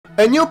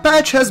A new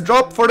patch has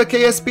dropped for the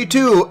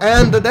KSP2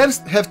 and the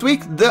devs have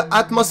tweaked the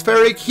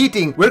atmospheric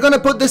heating. We're gonna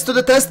put this to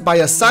the test by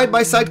a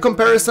side-by-side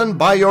comparison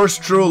by yours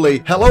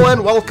truly. Hello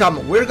and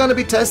welcome. We're gonna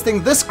be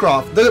testing this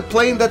craft, the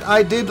plane that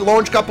I did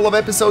launch a couple of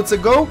episodes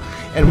ago,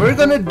 and we're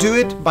gonna do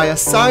it by a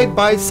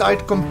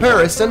side-by-side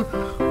comparison,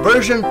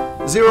 version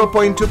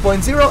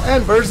 0.2.0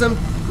 and version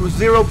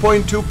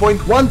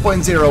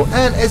 0.2.1.0.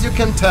 And as you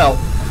can tell,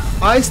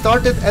 I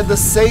started at the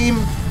same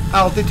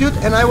altitude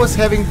and I was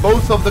having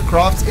both of the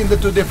crafts in the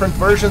two different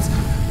versions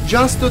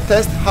just to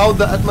test how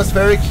the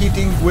atmospheric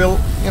heating will,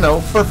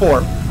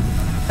 perform.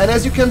 And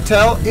as you can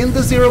tell, in the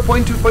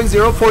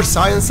 0.2.0 for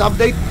science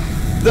update,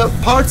 the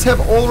parts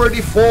have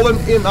already fallen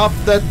enough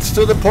that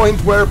to the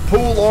point where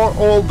Pool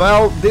or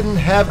Val didn't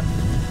have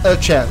a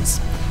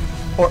chance.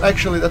 Or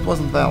actually, that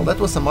wasn't Val,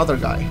 that was some other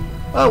guy.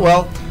 Oh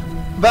well,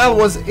 Val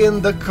was in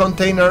the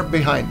container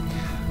behind.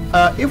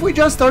 If we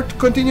just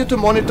continue to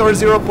monitor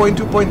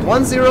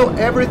 0.2.10,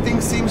 everything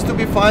seems to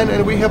be fine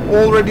and we have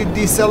already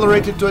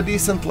decelerated to a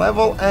decent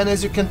level, and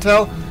as you can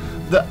tell,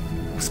 the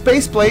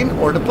space plane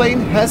or the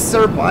plane has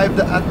survived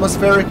the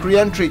atmospheric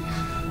re-entry.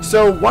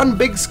 So one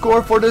big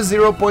score for the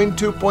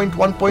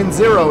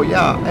 0.2.1.0.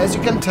 Yeah, as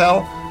you can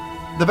tell,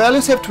 the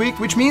values have tweaked,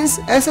 which means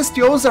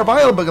SSTOs are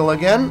viable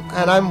again,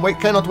 and I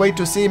cannot wait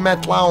to see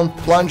Matt Lown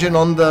plunge in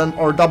on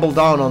or double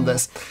down on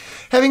this.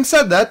 Having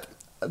said that,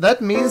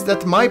 that means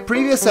that my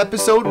previous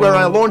episode where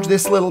I launched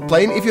this little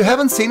plane, if you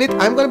haven't seen it,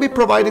 I'm going to be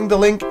providing the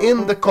link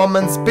in the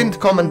comments, pinned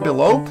comment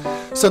below.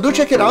 So do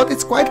check it out,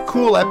 it's quite a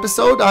cool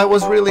episode. I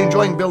was really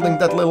enjoying building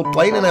that little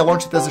plane and I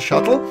launched it as a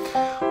shuttle.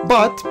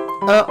 But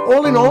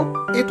all in all,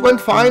 it went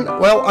fine,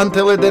 well,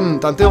 until it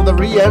didn't, until the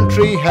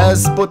re-entry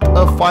has put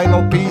a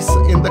final piece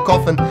in the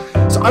coffin.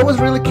 So I was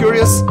really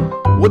curious,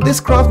 would this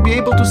craft be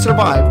able to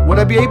survive? Would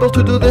I be able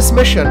to do this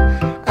mission?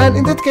 And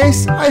in that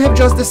case, I have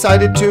just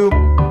decided to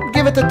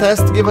give it a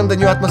test given the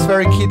new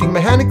atmospheric heating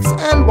mechanics,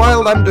 and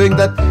while I'm doing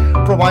that,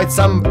 provide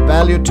some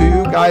value to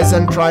you guys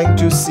and trying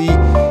to see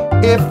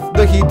if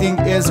the heating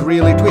is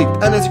really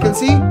tweaked. And as you can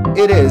see,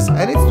 it is,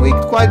 and it's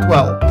tweaked quite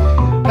well.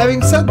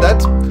 Having said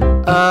that,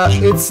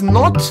 it's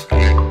not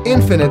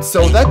infinite,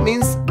 so that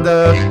means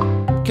the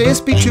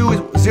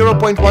KSP2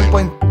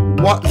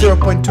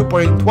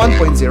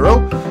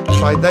 0.2.1.0,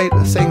 try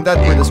saying that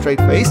with a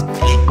straight face,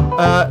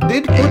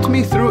 did put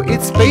me through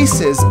its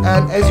paces,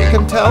 and as you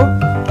can tell,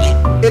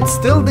 it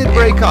still did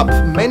break up.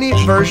 Many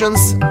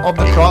versions of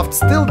the craft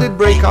still did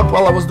break up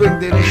while I was doing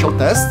the initial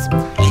tests,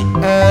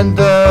 and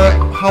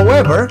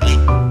however,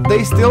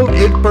 they still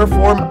did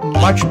perform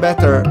much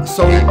better.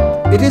 So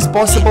it is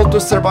possible to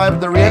survive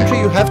the re-entry.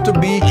 You have to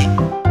be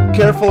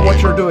careful what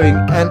you're doing,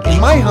 and in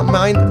my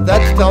mind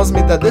that tells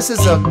me that this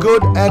is a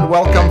good and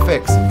welcome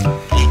fix.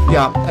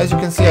 Yeah, as you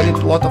can see, I did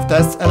a lot of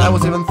tests and I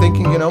was even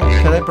thinking, can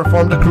I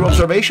perform the crew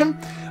observation?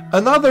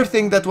 Another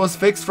thing that was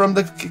fixed from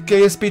the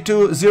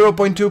KSP2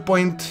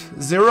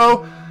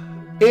 0.2.0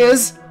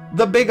 is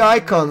the big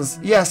icons.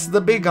 Yes,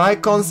 the big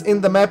icons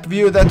in the map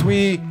view that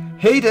we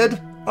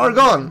hated are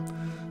gone.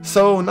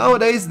 So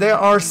nowadays they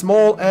are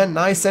small and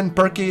nice and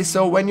perky,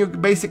 so when you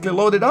basically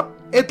load it up,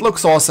 it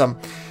looks awesome.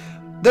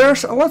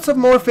 There's lots of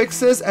more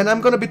fixes and I'm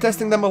gonna be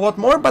testing them a lot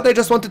more, but I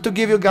just wanted to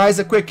give you guys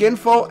a quick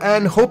info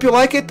and hope you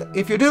like it.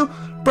 If you do,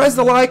 press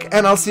the like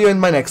and I'll see you in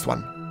my next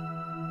one.